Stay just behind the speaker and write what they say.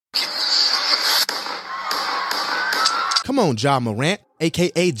Come on, Ja Morant,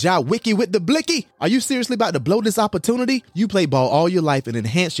 aka Ja Wicky with the Blicky. Are you seriously about to blow this opportunity? You played ball all your life and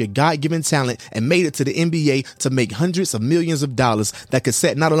enhanced your God-given talent and made it to the NBA to make hundreds of millions of dollars that could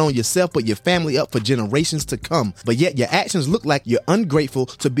set not only yourself but your family up for generations to come. But yet your actions look like you're ungrateful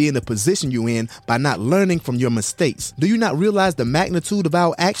to be in the position you're in by not learning from your mistakes. Do you not realize the magnitude of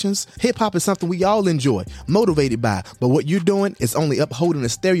our actions? Hip-hop is something we all enjoy, motivated by, but what you're doing is only upholding a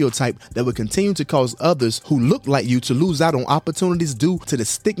stereotype that will continue to cause others who look like you to lose out on opportunities due to the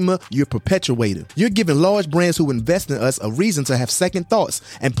stigma you're perpetuating. You're giving large brands who invest in us a reason to have second thoughts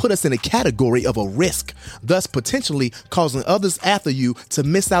and put us in a category of a risk, thus potentially causing others after you to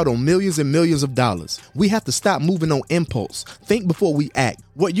miss out on millions and millions of dollars. We have to stop moving on impulse. Think before we act.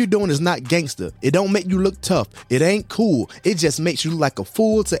 What you're doing is not gangster. It don't make you look tough. It ain't cool. It just makes you look like a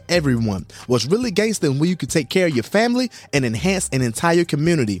fool to everyone. What's really gangster is when you can take care of your family and enhance an entire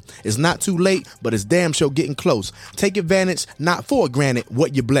community. It's not too late, but it's damn sure getting close. Take advantage, not for granted,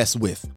 what you're blessed with.